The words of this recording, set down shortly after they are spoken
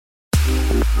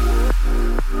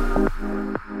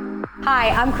Hi,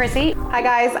 I'm Chrissy. Hi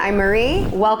guys, I'm Marie.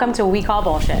 Welcome to We Call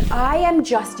Bullshit. I am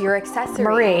just your accessory.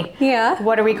 Marie. Yeah.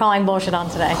 What are we calling bullshit on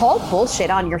today? Call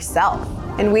bullshit on yourself.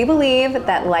 And we believe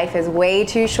that life is way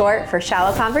too short for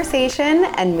shallow conversation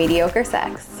and mediocre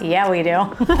sex. Yeah, we do.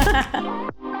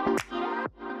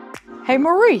 Hey,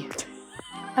 Marie.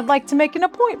 I'd like to make an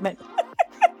appointment.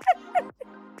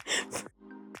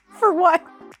 For what?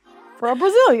 For a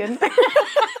Brazilian.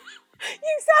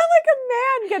 You sound like a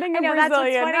man getting a I know,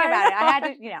 Brazilian. that's what's funny about it. I had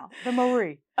to, the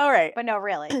Marie. All right. But no,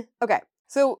 really. Okay.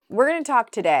 So we're going to talk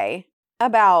today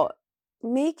about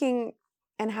making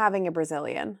and having a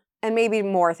Brazilian. And maybe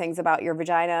more things about your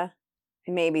vagina.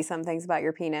 Maybe some things about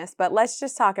your penis. But let's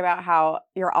just talk about how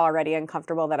you're already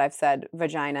uncomfortable that I've said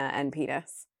vagina and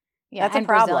penis. Yeah, That's a and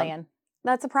problem. Brazilian.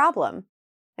 That's a problem.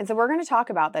 And so we're going to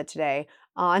talk about that today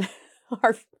on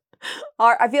our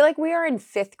I feel like we are in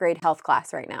 5th grade health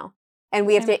class right now. And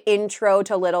we have to intro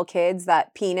to little kids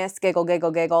that penis, giggle,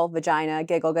 giggle, giggle, vagina,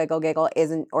 giggle, giggle, giggle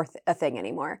isn't a thing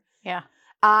anymore. Yeah.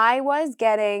 I was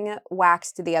getting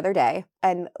waxed the other day,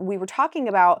 and we were talking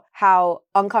about how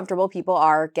uncomfortable people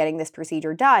are getting this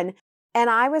procedure done. And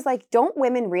I was like, don't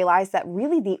women realize that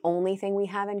really the only thing we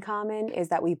have in common is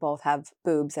that we both have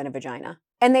boobs and a vagina?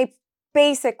 And they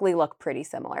basically look pretty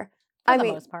similar. For the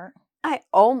most part.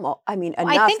 Enough. I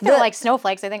think they're like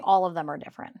snowflakes. I think all of them are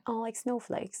different. Oh, like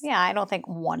snowflakes. Yeah, I don't think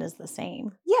one is the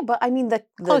same. Yeah, but I mean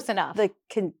Close enough.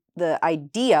 The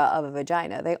idea of a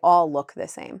vagina, they all look the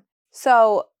same.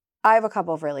 So I have a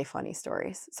couple of really funny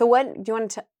stories. So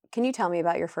can you tell me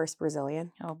about your first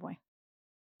Brazilian? Oh boy.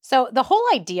 So the whole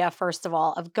idea, first of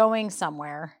all, of going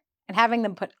somewhere and having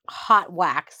them put hot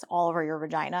wax all over your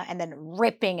vagina and then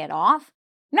ripping it off.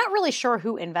 I'm not really sure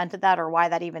who invented that or why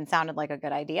that even sounded like a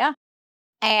good idea.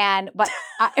 But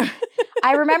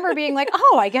I remember being like,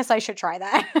 oh, I guess I should try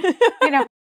that.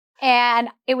 And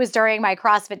it was during my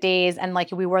CrossFit days, and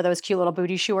like we wore those cute little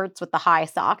booty shorts with the high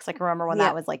socks. Like remember when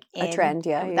that was like a trend?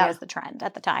 Yeah, that was the trend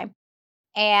at the time.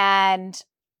 And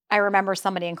I remember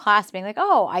somebody in class being like,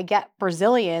 "Oh, I get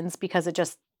Brazilians because it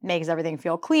just makes everything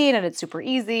feel clean and it's super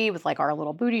easy with like our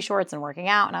little booty shorts and working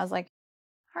out." And I was like,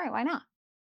 "All right, why not?"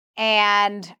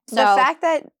 And so the fact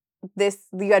that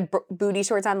you had booty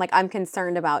shorts on, like I'm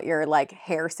concerned about your like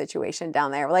hair situation down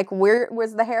there. Like where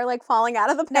was the hair like falling out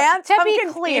of the pants? To be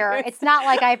clear, it's not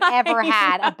like I've ever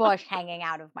had a bush hanging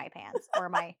out of my pants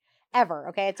or ever.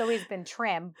 Okay. It's always been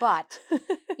trim, but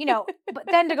but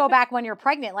then to go back when you're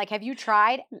pregnant, like have you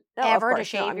tried ever to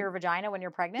shave your vagina when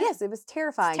you're pregnant? Yes, it was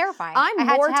terrifying. It's terrifying. I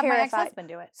had more to have terrified. my ex-husband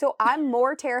do it. So I'm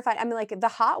more terrified. I mean, like the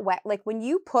hot wet, like when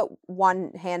you put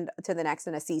one hand to the next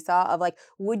in a seesaw of like,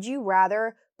 would you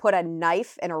rather put a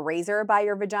knife and a razor by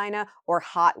your vagina or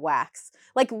hot wax?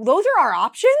 Like those are our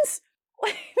options?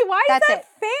 Why is that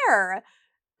fair?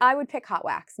 I would pick hot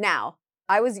wax. Now,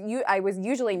 I was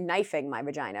usually knifing my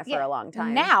vagina for a long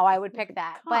time. Now I would pick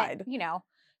that. God. But,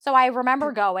 so I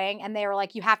remember going and they were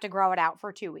like, you have to grow it out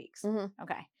for 2 weeks. Mm-hmm.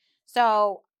 Okay.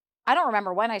 So I don't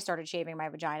remember when I started shaving my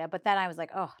vagina, but then I was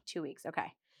like, oh, 2 weeks.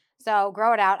 Okay. So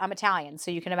grow it out. I'm Italian.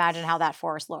 So you can imagine how that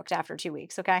forest looked after 2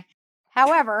 weeks. Okay.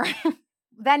 However,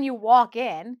 then you walk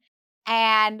in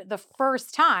and the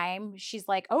first time she's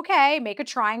like, okay, make a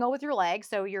triangle with your leg.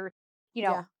 So you're,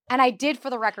 and I did, for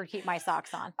the record, keep my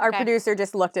socks on. Okay? Our producer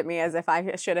just looked at me as if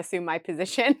I should assume my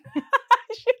position.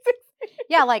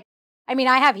 Yeah, like, I mean,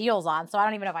 I have heels on, so I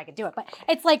don't even know if I could do it. But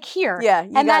it's like here. Yeah.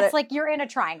 And that's like you're in a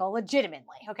triangle,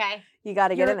 legitimately, okay? You got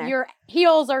to get in there. Your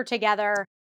heels are together.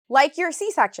 Like your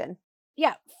C-section.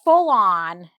 Yeah, full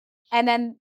on. And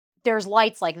then there's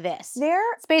lights like this.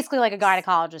 It's basically like a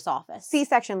gynecologist's office.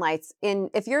 C-section lights.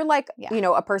 If you're like,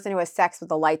 a person who has sex with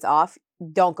the lights off,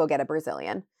 don't go get a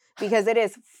Brazilian. Because it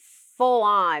is full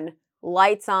on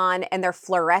lights on, and they're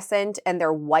fluorescent, and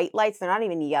they're white lights. They're not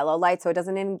even yellow lights, so it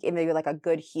doesn't even give you like a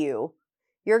good hue.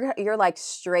 You're like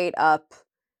straight up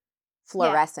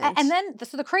fluorescent. Yeah. And then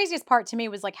so the craziest part to me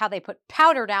was like how they put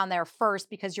powder down there first,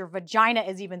 because your vagina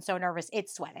is even so nervous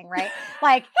it's sweating, right?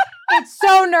 Like it's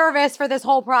so nervous for this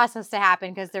whole process to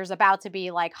happen because there's about to be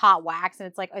like hot wax, and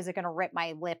it's like, is it going to rip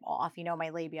my lip off? My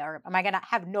labia, or am I going to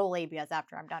have no labias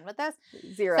after I'm done with this?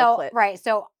 Zero clit. Right.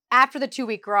 So after the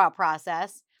 2-week grow out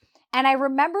process, and I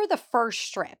remember the first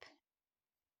strip,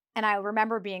 and I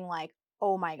remember being like,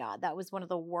 oh my God, that was one of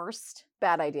the worst.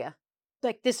 Bad idea.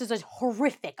 Like, this is a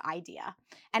horrific idea.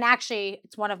 And actually,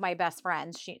 it's one of my best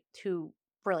friends who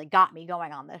really got me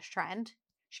going on this trend.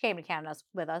 She came to Canada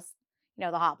with us.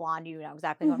 The hot blonde, you know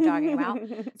exactly what I'm talking about.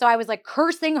 So I was like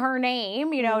cursing her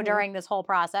name, during this whole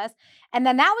process. And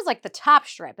then that was like the top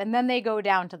strip. And then they go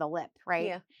down to the lip, right?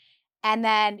 Yeah. And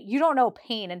then you don't know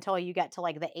pain until you get to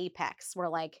like the apex where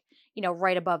like,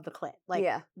 right above the clit. Like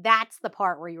Yeah. that's the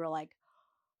part where you were like,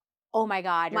 oh my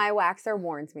God. My waxer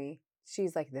warns me.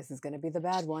 She's like, this is going to be the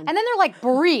bad one. And then they're like,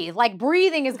 breathe. Like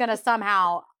breathing is going to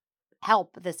somehow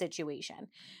help the situation.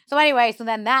 So anyway, so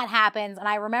then that happens. And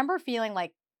I remember feeling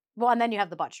like, well, and then you have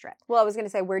the butt strip. Well, I was going to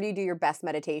say, where do you do your best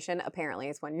meditation? Apparently,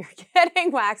 it's when you're getting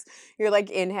waxed. You're like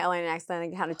inhaling and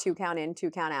exhaling, count a 2 count in,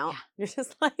 2 count out. Yeah. You're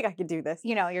just like, I could do this.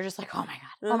 You're just like, oh my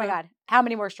God, oh my Uh-huh. God. How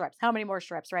many more strips? How many more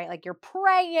strips, right? Like you're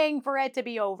praying for it to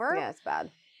be over. Yeah, it's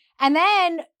bad. And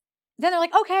then they're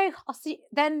like, okay, I'll see.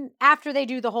 Then after they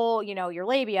do the whole, your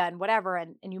labia and whatever,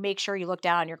 and you make sure you look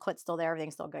down, your clit's still there,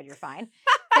 everything's still good, you're fine.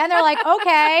 Then they're like,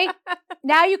 okay,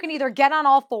 now you can either get on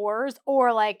all fours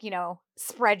or like,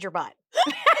 spread your butt.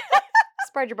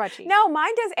 Spread your butt cheeks. No,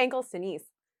 mine does ankles to knees.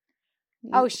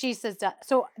 Oh, she says,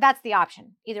 so that's the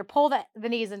option. Either pull the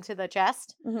knees into the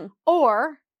chest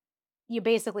or you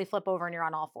basically flip over and you're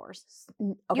on all fours.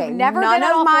 Okay, You've never none been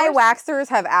on of all my fours? waxers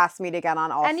have asked me to get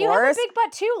on all And fours. you have a big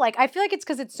butt too. Like, I feel like it's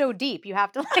because it's so deep. You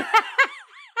have to like.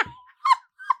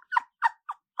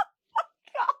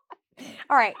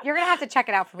 All right, you're going to have to check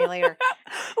it out for me later.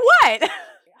 What?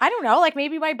 I don't know. Like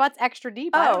maybe my butt's extra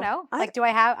deep. I Oh, don't know. Like, do I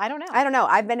have? I don't know. I don't know.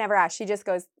 I've been never asked. She just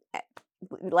goes,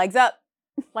 legs up.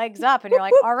 Legs up, and you're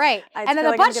like, all right. I And then feel the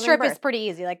like I'm butt giving strip is birth. pretty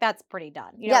easy. Like that's pretty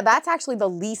done. Yeah, that's actually the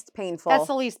least painful. that's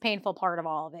the least painful part of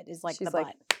all of it is like She's the like,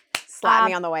 butt. slap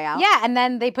me on the way out. Yeah, and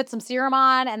then they put some serum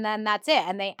on, and then that's it.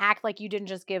 And they act like you didn't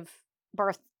just give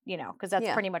birth, because that's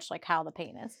Yeah. pretty much like how the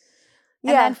pain is.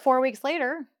 And Yeah. then 4 weeks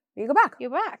later, You go back. you're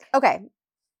back. Okay.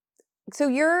 So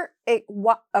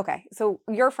so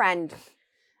your friend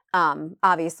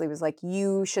obviously was like,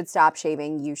 you should stop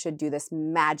shaving. You should do this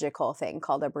magical thing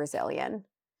called a Brazilian.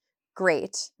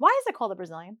 Great. Why is it called a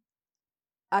Brazilian?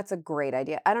 That's a great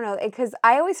idea. I don't know, because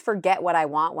I always forget what I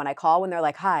want when I call when they're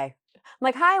like, hi. I'm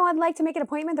like, hi, I'd like to make an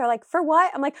appointment. They're like, for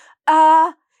what? I'm like,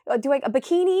 do I a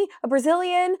bikini, a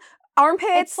Brazilian,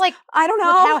 armpits? It's like I don't with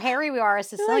know. how hairy we are as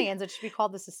Sicilians, it should be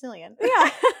called the Sicilian. Yeah.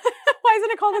 Why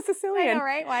isn't it called a I Sicilian? know,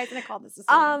 right? Why isn't it called the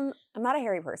Sicilian? I'm not a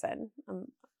hairy person. I'm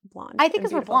blonde. I think and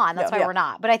because we're beautiful. blonde, that's Yeah, why yeah. we're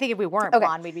not. But I think if we weren't Okay.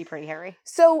 blonde, we'd be pretty hairy.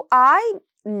 So I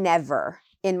never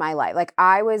in my life, like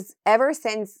I was, ever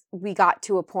since we got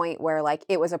to a point where like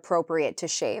it was appropriate to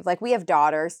shave, like we have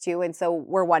daughters too. And so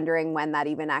we're wondering when that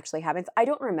even actually happens. I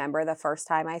don't remember the first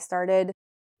time I started,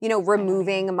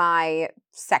 removing my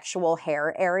sexual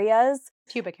hair areas.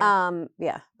 Pubic hair.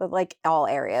 Yeah, but like all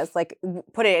areas, like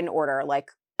put it in order. Like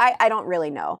I don't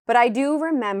really know, but I do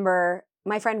remember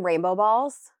my friend Rainbow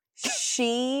Balls.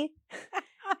 She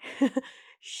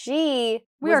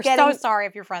We was are so sorry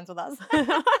if you're friends with us.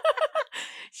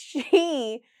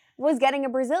 she was getting a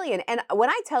Brazilian. And when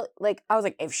I I was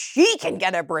like, if she can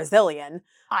get a Brazilian,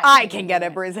 I can get a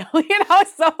Brazilian. I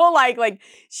was so like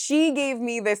she gave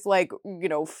me this like,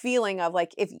 feeling of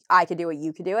like, if I could do it,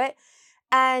 you could do it.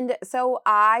 And so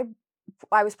I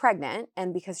was pregnant,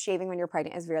 and because shaving when you're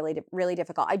pregnant is really, really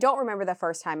difficult. I don't remember the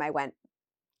first time I went,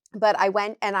 but I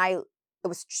went and I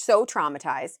was so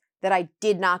traumatized that I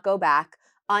did not go back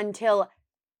until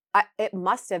it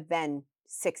must have been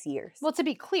 6 years. Well, to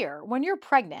be clear, when you're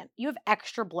pregnant, you have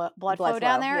extra blood flow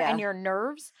down flow, there, yeah. and your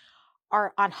nerves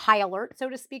are on high alert, so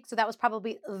to speak. So that was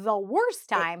probably the worst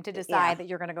time to decide that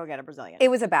you're going to go get a Brazilian. It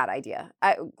was a bad idea.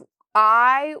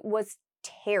 I was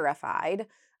terrified.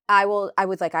 I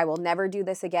was like, I will never do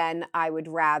this again. I would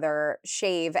rather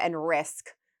shave and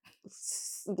risk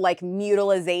like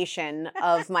mutilization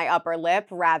of my upper lip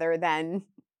rather than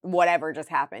whatever just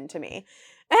happened to me.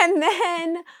 And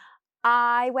then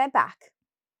I went back.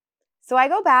 So I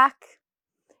go back,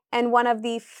 and one of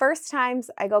the first times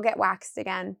I go get waxed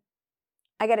again,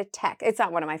 I get a text. It's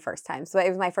not one of my first times, but it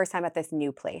was my first time at this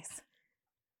new place.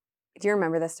 Do you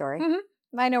remember this story?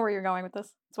 Mm-hmm. I know where you're going with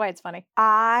this. That's why it's funny.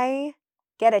 I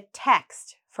get a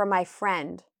text from my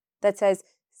friend that says,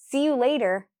 see you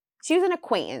later. She was an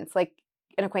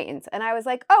acquaintance. And I was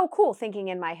like, oh, cool. Thinking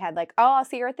in my head, like, oh, I'll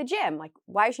see her at the gym. Like,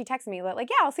 why is she texting me? Like,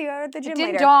 yeah, I'll see her at the gym It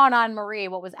didn't later. dawn on Marie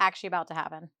what was actually about to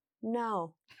happen.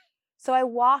 No. So I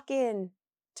walk in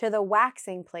to the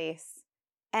waxing place,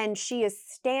 and she is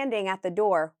standing at the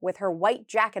door with her white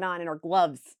jacket on and her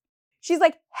gloves. She's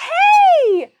like,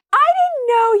 hey, I didn't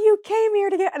know you came here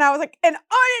to get, and I was like, and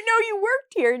I didn't know you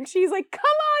worked here. And she's like, come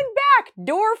on back,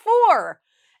 door 4.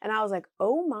 And I was like,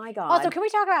 oh my God. Also, can we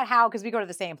talk about how, because we go to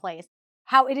the same place,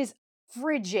 how it is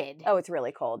frigid. Oh, it's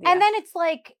really cold. Yeah. And then it's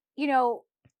like,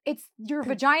 it's your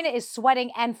vagina is sweating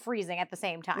and freezing at the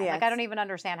same time. Yeah, like, I don't even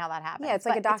understand how that happens. yeah, it's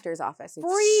like but a doctor's office. It's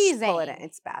freezing. pull it in.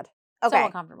 It's bad. So Okay.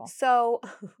 uncomfortable. So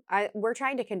we're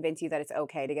trying to convince you that it's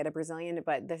okay to get a Brazilian,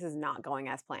 but this is not going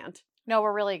as planned. No,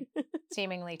 we're really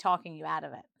seemingly talking you out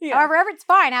of it. Yeah. However, it's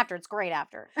fine after. It's great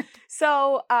after.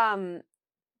 So,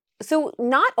 so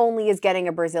not only is getting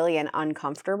a Brazilian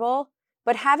uncomfortable,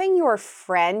 but having your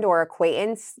friend or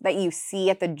acquaintance that you see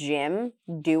at the gym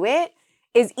do it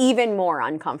is even more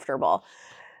uncomfortable.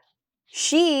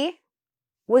 She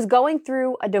was going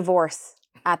through a divorce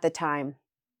at the time,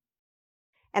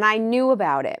 and I knew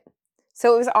about it.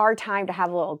 So it was our time to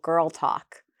have a little girl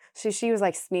talk. So she was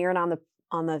like smearing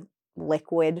on the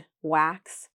liquid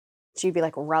wax. She'd be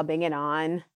like rubbing it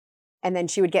on. And then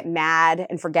she would get mad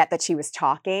and forget that she was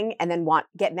talking and then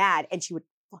get mad and she would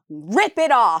fucking rip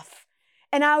it off.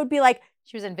 And I would be like,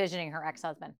 She was envisioning her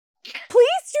ex-husband.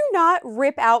 please do not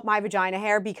rip out my vagina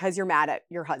hair because you're mad at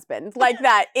your husband. Like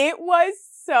that. It was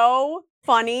so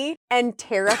funny and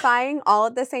terrifying all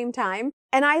at the same time.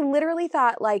 And I literally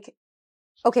thought like,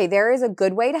 okay, there is a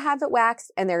good way to have it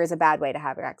waxed and there is a bad way to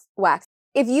have it waxed.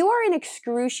 If you are in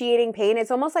excruciating pain,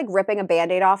 it's almost like ripping a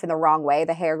Band-Aid off in the wrong way.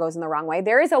 The hair goes in the wrong way.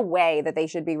 There is a way that they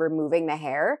should be removing the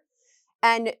hair.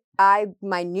 And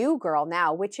my new girl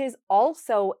now, which is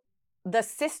also the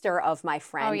sister of my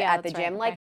friend at the gym,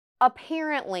 like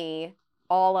apparently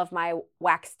all of my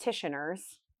waxtitioners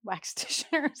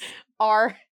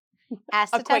are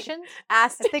estheticians. I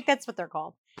think that's what they're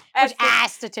called.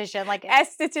 Esthetician, like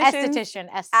esthetician, esthetician,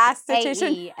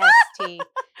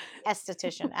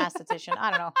 esthetician.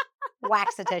 I don't know.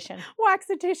 Waxetician.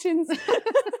 Waxeticians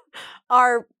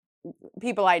are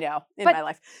people I know in my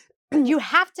life. You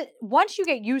have to, once you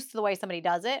get used to the way somebody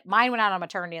does it, mine went out on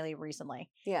maternity leave recently.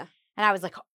 Yeah. And I was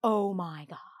like, oh my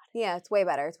God. Yeah, it's way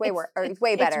better. It's way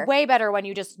better. It's way better when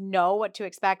you just know what to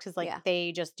expect because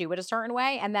they just do it a certain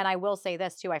way. And then I will say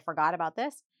this too, I forgot about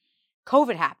this.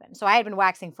 COVID happened. So I had been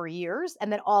waxing for years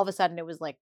and then all of a sudden it was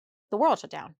like the world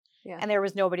shut down. Yeah. And there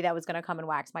was nobody that was going to come and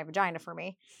wax my vagina for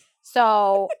me.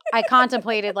 So I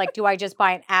contemplated like, do I just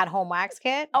buy an at-home wax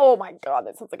kit? Oh my God,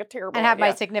 that sounds like a terrible and have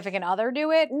my significant other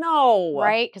do it? No.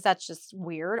 Right? Because that's just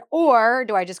weird. Or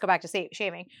do I just go back to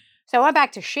shaving? So I went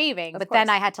back to shaving, but then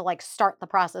I had to like start the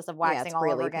process of waxing all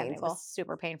over again. Painful. It was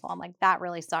super painful. I'm like, that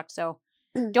really sucked. So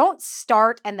don't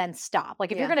start and then stop.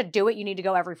 Like if you're going to do it, you need to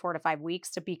go every 4 to 5 weeks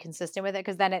to be consistent with it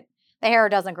because then the hair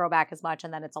doesn't grow back as much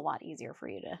and then it's a lot easier for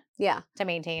you to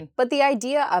maintain. But the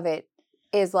idea of it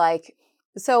is like,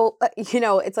 so,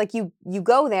 it's like you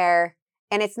go there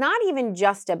and it's not even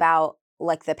just about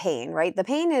like the pain, right? The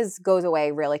pain goes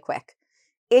away really quick.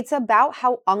 It's about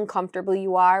how uncomfortable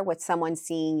you are with someone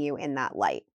seeing you in that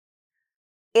light.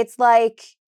 It's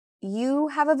like you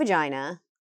have a vagina,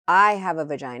 I have a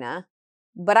vagina,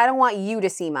 but I don't want you to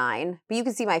see mine. But you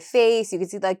can see my face, you can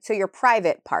see so your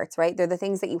private parts, right? They're the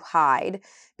things that you hide.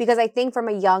 Because I think from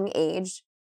a young age,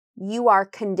 you are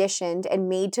conditioned and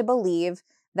made to believe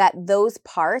that those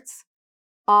parts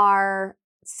are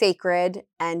sacred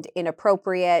and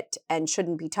inappropriate and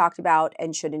shouldn't be talked about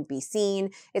and shouldn't be seen.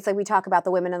 It's like we talk about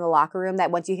the women in the locker room that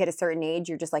once you hit a certain age,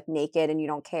 you're just like naked and you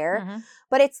don't care. Mm-hmm.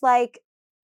 But it's like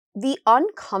the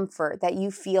uncomfort that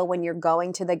you feel when you're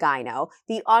going to the gyno,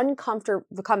 the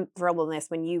uncomfortableness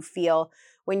when you feel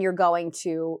when you're going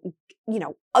to,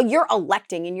 you're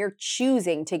electing and you're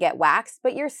choosing to get waxed,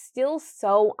 but you're still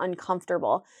so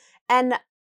uncomfortable. And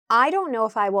I don't know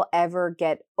if I will ever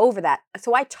get over that.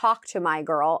 So I talked to my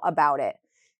girl about it.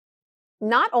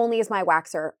 Not only is my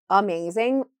waxer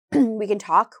amazing, we can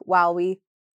talk while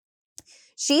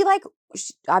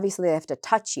obviously they have to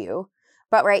touch you,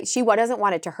 but right, she doesn't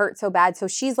want it to hurt so bad. So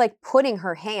she's like putting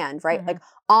her hand, right, like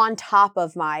on top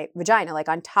of my vagina, like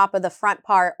on top of the front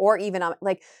part or even on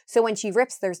so when she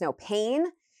rips, there's no pain.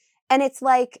 And it's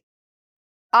like,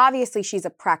 obviously she's a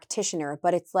practitioner,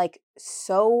 but it's like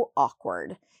so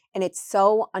awkward. And it's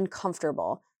so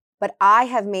uncomfortable. But I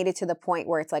have made it to the point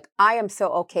where it's like, I am so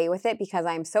okay with it because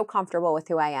I am so comfortable with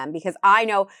who I am. Because I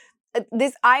know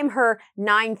I'm her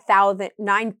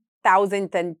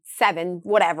 9,007,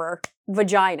 whatever,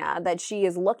 vagina that she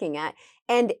is looking at.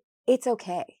 And it's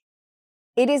okay.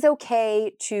 It is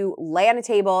okay to lay on a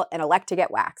table and elect to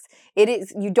get waxed.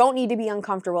 You don't need to be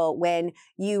uncomfortable when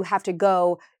you have to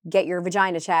go get your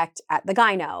vagina checked at the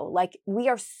gyno. Like, we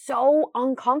are so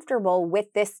uncomfortable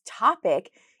with this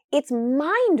topic. It's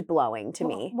mind-blowing to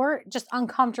me. We're just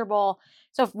uncomfortable.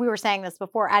 So if we were saying this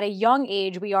before, at a young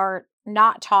age, we are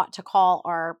not taught to call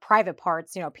our private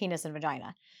parts, penis and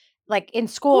vagina. Like in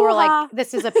school, we're like,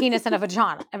 this is a penis and a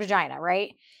vagina,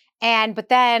 right? But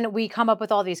then we come up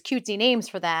with all these cutesy names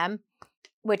for them.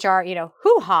 which are,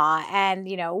 hoo-ha and,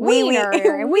 Wee wee. wiener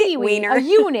and wee wee, Wiener. a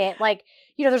unit. Like,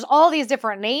 there's all these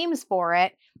different names for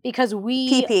it because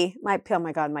Pee-pee. Oh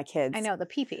my God, my kids. I know, the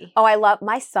pee-pee. Oh,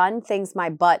 my son thinks my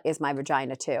butt is my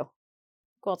vagina too.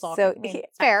 Well, it's all, So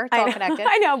it's fair. It's I all know, connected.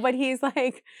 I know, but he'll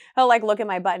like look at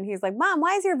my butt and he's like, Mom,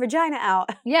 why is your vagina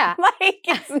out? Yeah. Like,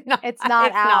 it's not It's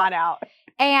not out.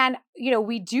 And,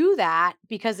 we do that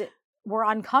because we're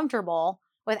uncomfortable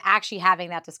with actually having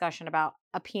that discussion about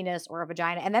a penis or a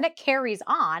vagina. And then it carries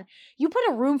on. You put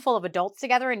a room full of adults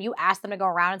together and you ask them to go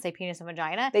around and say penis and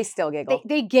vagina. They still giggle.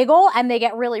 They giggle and they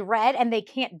get really red and they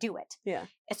can't do it. Yeah.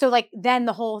 So then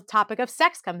the whole topic of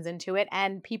sex comes into it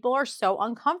and people are so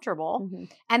uncomfortable. Mhm.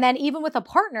 And then even with a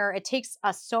partner, it takes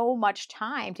us so much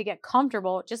time to get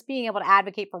comfortable just being able to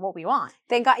advocate for what we want.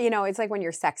 Thank God, it's like when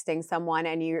you're sexting someone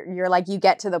and you're like, you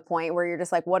get to the point where you're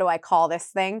just like, what do I call this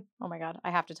thing? Oh my God,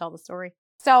 I have to tell the story.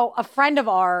 So a friend of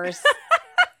ours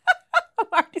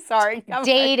Sorry.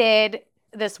 dated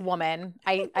this woman.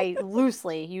 I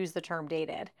loosely use the term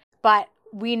dated, but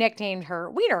we nicknamed her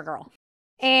Wiener Girl.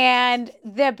 And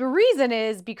the reason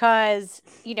is because,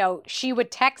 she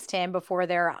would text him before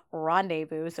their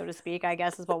rendezvous, so to speak, I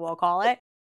guess is what we'll call it.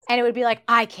 And it would be like,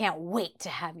 I can't wait to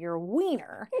have your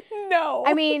wiener. No.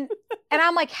 I mean, and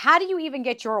I'm like, how do you even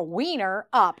get your wiener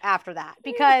up after that?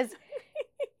 Because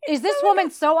is this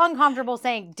woman so uncomfortable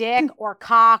saying dick or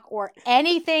cock or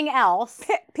anything else?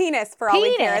 Penis for all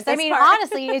we care. At this part.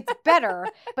 Honestly, it's better.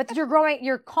 But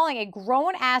you're calling a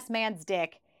grown ass man's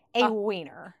dick a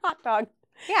wiener. Hot dog.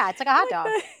 Yeah, it's like a hot dog.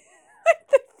 Like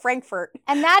the Frankfurt.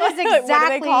 And that is exactly what are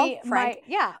they called? Frank?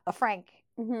 A Frank.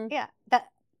 Mm-hmm. Yeah,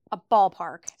 a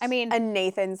ballpark. I mean, a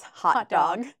Nathan's hot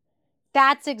dog.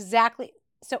 That's exactly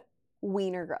so.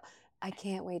 Wiener Girl. I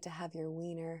can't wait to have your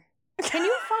wiener. Can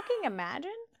you fucking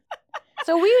imagine?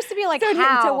 So we used to be like,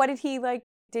 So what did he like?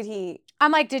 Did he?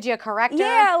 I'm like, did you correct her?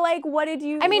 Yeah, like what did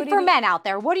you? I mean, for men out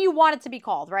there, what do you want it to be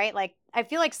called, right? Like, I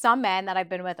feel like some men that I've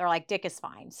been with are like, dick is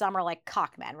fine. Some are like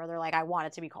cock men, where they're like, I want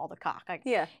it to be called a cock. Like,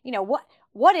 yeah.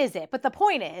 What is it? But the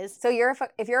point is, so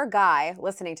if you're a guy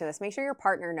listening to this, make sure your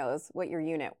partner knows what your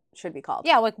unit should be called.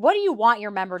 Yeah, like what do you want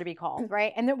your member to be called,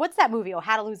 right? And then what's that movie?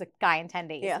 How to Lose a Guy in 10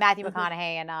 Days? Yeah. Matthew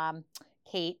McConaughey and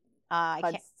Kate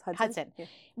Hudson, Yeah.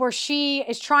 where she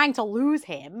is trying to lose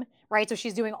him, right? So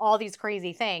she's doing all these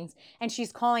crazy things, and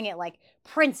she's calling it like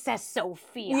Princess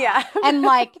Sophia. Yeah, and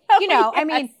like yes. I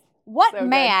mean, what So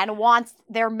man wants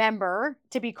their member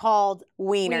to be called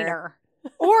Wiener?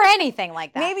 Or anything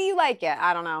like that? Maybe you like it.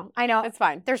 I don't know. I know it's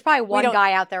fine. There's probably one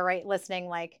guy out there, right, listening,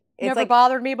 like, it's never like,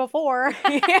 bothered me before.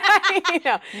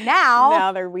 Yeah,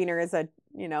 Now their wiener is a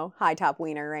high top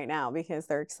wiener right now because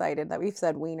they're excited that we've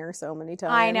said wiener so many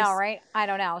times. I know, right? I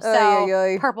don't know.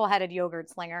 So purple-headed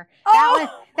yogurt slinger.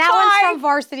 Oh, that one's from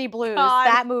Varsity Blues. God.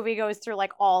 That movie goes through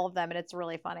like all of them, and it's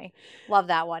really funny. Love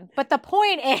that one. But the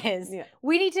point is,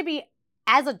 we need to be,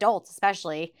 as adults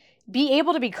especially, be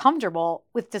able to be comfortable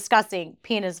with discussing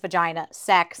penis, vagina,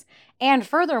 sex, and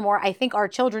furthermore, I think our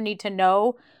children need to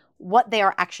know what they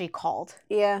are actually called.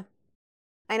 Yeah,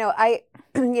 I know.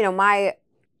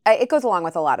 It goes along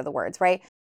with a lot of the words, right?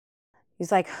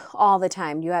 He's like all the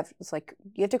time. You have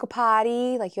to go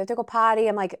potty. Like you have to go potty.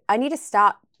 I'm like, I need to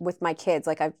stop with my kids.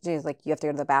 Like you have to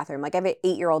go to the bathroom. Like I have an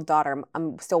 8-year-old daughter.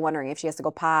 I'm still wondering if she has to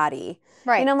go potty.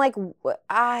 Right. And I'm like,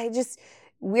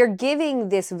 we're giving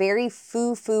this very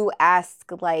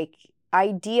foo-foo-esque like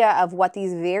idea of what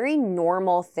these very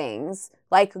normal things,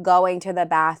 like going to the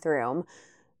bathroom,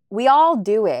 we all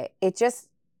do it.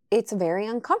 It's very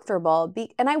uncomfortable.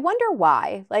 And I wonder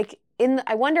why.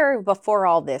 I wonder before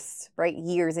all this, right,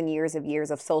 years and years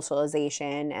of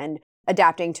socialization and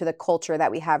adapting to the culture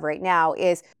that we have right now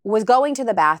was going to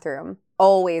the bathroom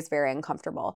always very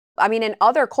uncomfortable. I mean, in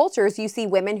other cultures, you see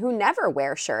women who never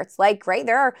wear shirts. Like, right,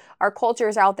 there are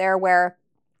cultures out there where,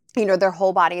 their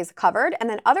whole body is covered. And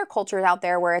then other cultures out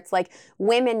there where it's like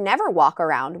women never walk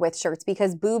around with shirts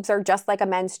because boobs are just like a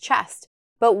men's chest.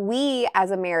 But we as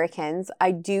Americans,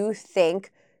 I do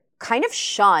think, kind of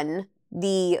shun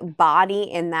the body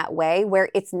in that way where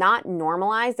it's not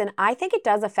normalized. And I think it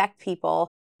does affect people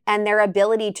and their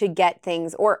ability to get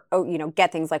things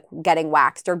get things like getting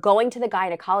waxed or going to the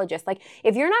gynecologist. Like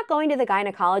if you're not going to the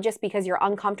gynecologist because you're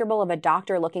uncomfortable of a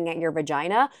doctor looking at your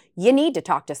vagina, you need to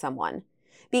talk to someone.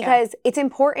 Because it's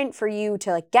important for you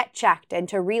to like get checked and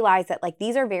to realize that like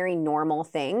these are very normal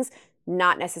things.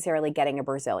 Not necessarily getting a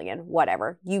Brazilian,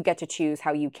 whatever. You get to choose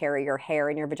how you carry your hair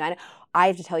in your vagina. I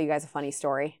have to tell you guys a funny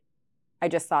story. I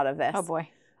just thought of this. Oh boy.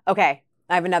 Okay,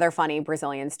 I have another funny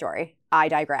Brazilian story. I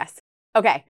digress.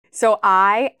 Okay, so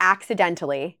I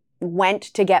accidentally went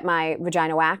to get my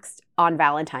vagina waxed on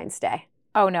Valentine's Day.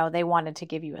 Oh no, they wanted to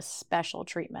give you a special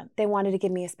treatment. They wanted to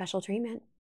give me a special treatment.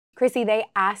 Chrissy, they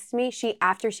asked me,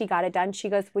 after she got it done, she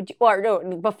goes, would you, or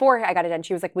no, before I got it done,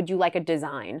 she was like, would you like a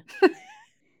design?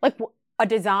 Like, a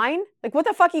design? Like, what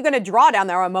the fuck are you going to draw down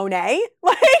there, a Monet?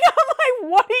 Like, I'm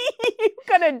like, what are you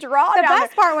going to draw The down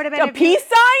best part would have been a peace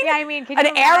sign? Yeah, I mean, can An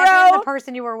you imagine arrow? the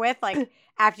person you were with, like,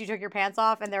 after you took your pants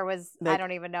off and there was, Like, I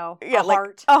don't even know, yeah, a like,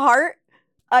 heart? a heart?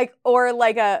 Like, or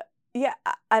like a, yeah,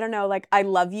 I don't know, like, I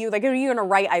love you. Like, are you going to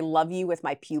write I love you with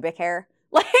my pubic hair?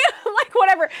 Like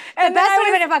whatever. And the best would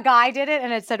have been if a guy did it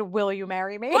and it said, will you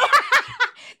marry me?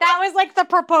 That was like the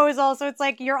proposal. So it's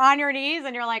like you're on your knees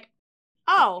and you're like,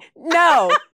 oh.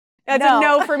 No. That's No. a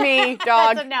no for me,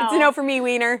 dog. That's a no. It's a no for me,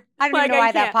 wiener. I don't Like, even know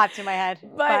why that can't. popped in my head.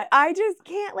 But I just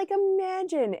can't, like,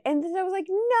 imagine. And then I was like,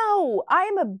 no,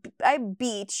 I'm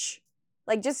beach.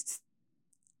 Like, just,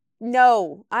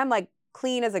 no. I'm, like,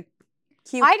 clean as a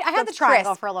cute. I had the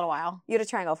triangle crisp. for a little while. You had a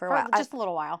triangle for a while. Just a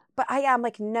little while. But I am,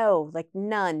 like, no, like,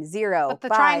 none, zero. But the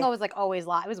bye. triangle was like always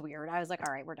it was weird. I was like,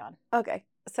 all right, we're done. Okay.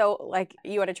 So, like,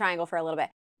 you had a triangle for a little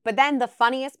bit. But then the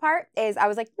funniest part is I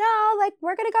was like, no, like,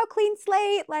 we're going to go clean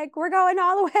slate. Like, we're going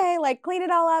all the way. Like, clean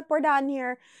it all up. We're done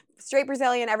here. Straight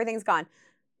Brazilian. Everything's gone.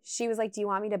 She was like, do you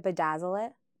want me to bedazzle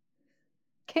it?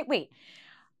 Okay, wait.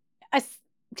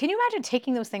 Can you imagine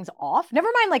taking those things off? Never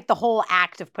mind, like, the whole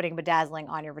act of putting bedazzling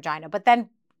on your vagina, but then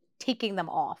taking them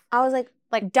off. I was like,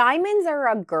 diamonds are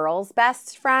a girl's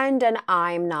best friend, and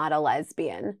I'm not a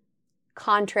lesbian.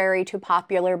 Contrary to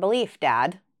popular belief,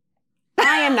 Dad.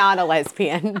 I am not a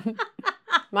lesbian.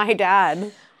 My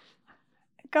dad.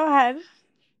 Go ahead.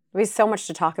 We have so much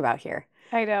to talk about here.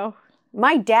 I know.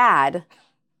 My dad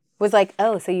was like,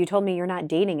 oh, so you told me you're not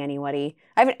dating anybody.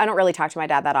 I don't really talk to my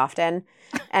dad that often.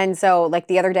 And so, like,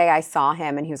 the other day I saw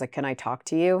him and he was like, can I talk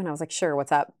to you? And I was like, sure,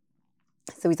 what's up?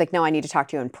 So he's like, no, I need to talk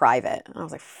to you in private. And I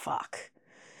was like, fuck.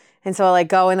 And so I, like,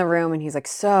 go in the room and he's like,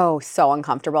 so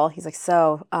uncomfortable. He's like,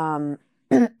 so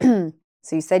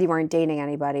you said you weren't dating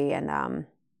anybody. And,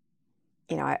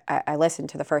 you know, I listened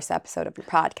to the first episode of your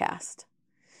podcast.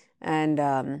 And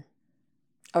I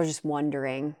was just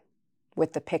wondering,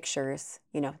 with the pictures,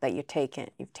 you know, that you've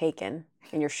taken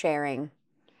and you're sharing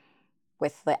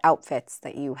with the outfits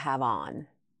that you have on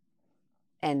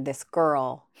and this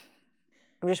girl,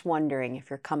 I'm just wondering if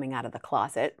you're coming out of the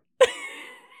closet. I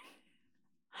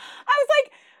was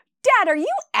like, Dad, are you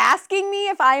asking me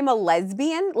if I'm a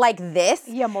lesbian like this?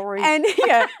 Yeah, Maurice. And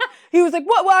yeah, he was like,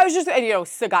 what? Well, I was just, and, you know,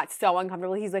 so got so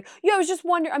uncomfortable. He's like, yeah, I was just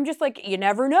wondering. I'm just like, you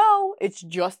never know. It's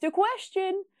just a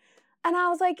question. And I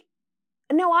was like,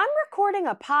 no, I'm recording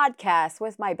a podcast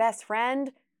with my best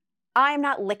friend. I'm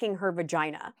not licking her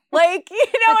vagina. Like, you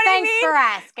know what I mean? Thanks for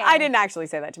asking. I didn't actually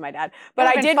say that to my dad, but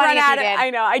I did run out. I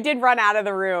know I did run out of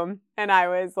the room, and I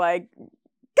was like,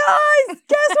 guys,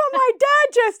 guess what my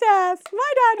dad just asked?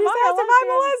 My dad just asked if I'm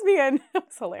a lesbian. It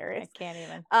was hilarious. I can't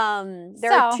even.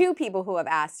 There are two people who have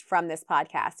asked from this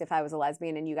podcast if I was a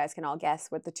lesbian, and you guys can all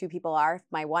guess what the two people are.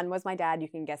 My one was my dad. You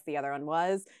can guess the other one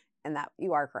was, and that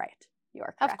you are correct. You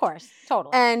are correct. Of course,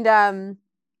 totally. And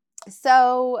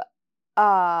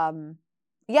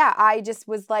yeah, I just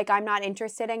was like, I'm not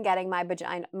interested in getting my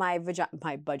vagina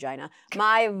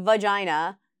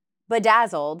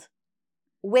bedazzled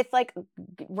with, like,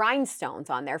 rhinestones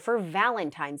on there for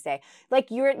Valentine's Day.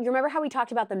 Like, you remember how we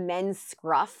talked about the men's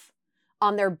scruff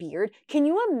on their beard? Can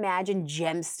you imagine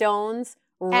gemstones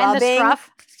rubbing? And the scruff.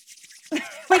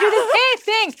 We do the same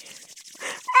thing.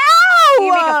 Ow!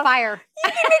 You make a fire.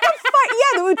 You can make a fire.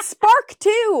 Yeah, it would spark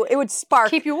too. It would spark.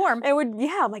 Keep you warm. It would,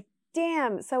 yeah, I'm like,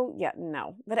 damn. So, yeah,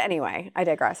 no. But anyway, I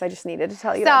digress. I just needed to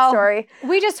tell you that story.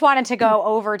 We just wanted to go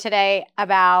over today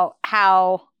about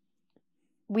how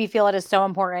we feel it is so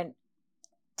important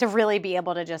to really be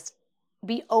able to just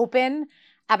be open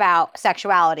about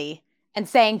sexuality and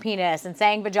saying penis and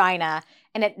saying vagina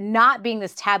and it not being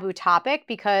this taboo topic,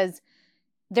 because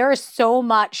there is so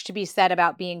much to be said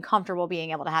about being comfortable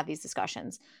being able to have these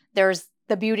discussions. There's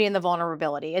the beauty and the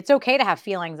vulnerability. It's okay to have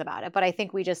feelings about it, but I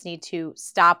think we just need to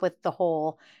stop with the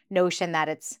whole notion that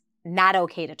it's not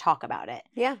okay to talk about it.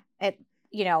 Yeah.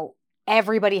 You know,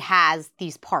 everybody has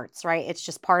these parts, right? It's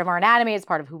just part of our anatomy. It's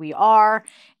part of who we are.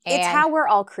 It's how we're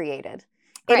all created.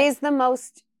 Right. It's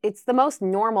the most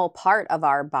normal part of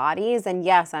our bodies. And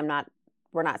yes,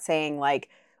 we're not saying, like,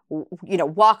 you know,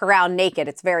 walk around naked.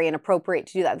 It's very inappropriate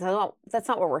to do that. That's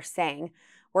not what we're saying.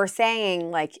 We're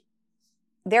saying, like,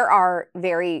 there are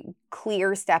very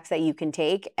clear steps that you can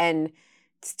take, and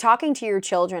talking to your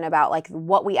children about, like,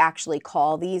 what we actually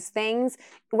call these things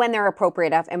when they're appropriate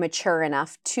enough and mature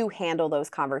enough to handle those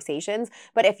conversations.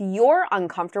 But if you're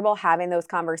uncomfortable having those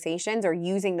conversations or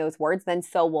using those words, then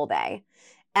so will they.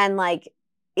 And, like,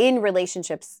 in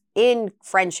relationships, in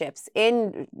friendships,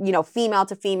 in, you know, female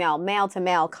to female, male to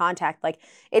male contact. Like,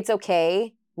 it's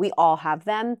okay. We all have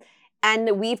them.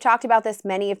 And we've talked about this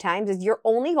many of times, is you're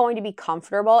only going to be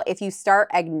comfortable if you start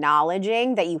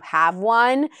acknowledging that you have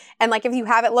one. And like, if you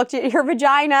haven't looked at your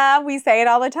vagina, we say it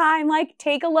all the time, like,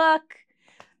 take a look.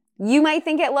 You might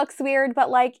think it looks weird, but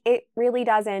like, it really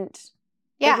doesn't.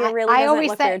 Yeah, Like, it really I doesn't always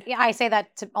look say, weird. yeah, I say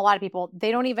that to a lot of people.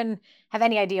 They don't even have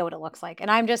any idea what it looks like. And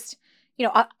I'm just, you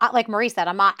know, like Marie said,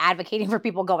 I'm not advocating for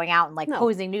people going out and like No.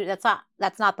 posing nude. That's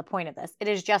not the point of this. It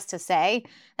is just to say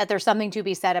that there's something to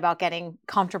be said about getting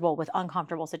comfortable with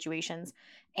uncomfortable situations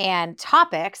and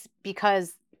topics,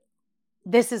 because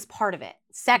this is part of it.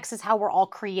 Sex is how we're all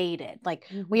created. Like,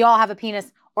 we all have a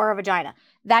penis or a vagina.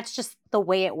 That's just the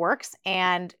way it works.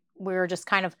 And we're just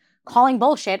kind of calling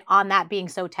bullshit on that being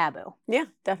so taboo. Yeah,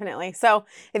 definitely. So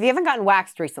if you haven't gotten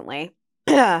waxed recently,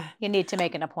 You need to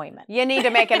make an appointment. you need to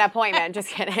make an appointment. Just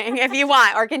kidding. If you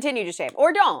want, or continue to shave,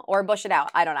 or don't, or bush it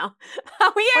out. I don't know.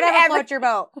 Whatever floats your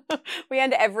boat. We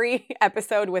end every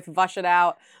episode with vush it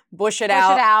out, bush it Push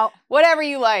out, it out. whatever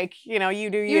you like. You know, you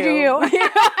do you. You do you.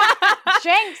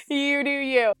 Jinx. You do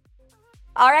you.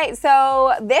 All right.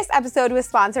 So this episode was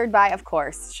sponsored by, of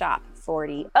course, Shop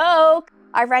 40 Oak.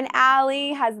 Our friend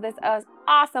Allie has this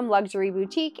awesome luxury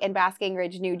boutique in Basking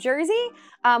Ridge, New Jersey.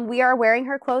 We are wearing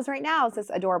her clothes right now. It's this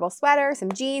adorable sweater,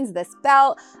 some jeans, this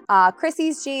belt,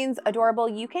 Chrissy's jeans, adorable.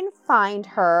 You can find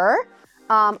her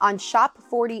on Shop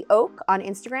 40 Oak on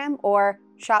Instagram, or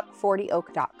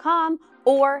shop40oak.com,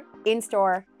 or in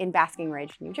store in Basking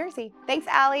Ridge, New Jersey. Thanks,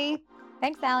 Allie.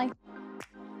 Thanks, Allie.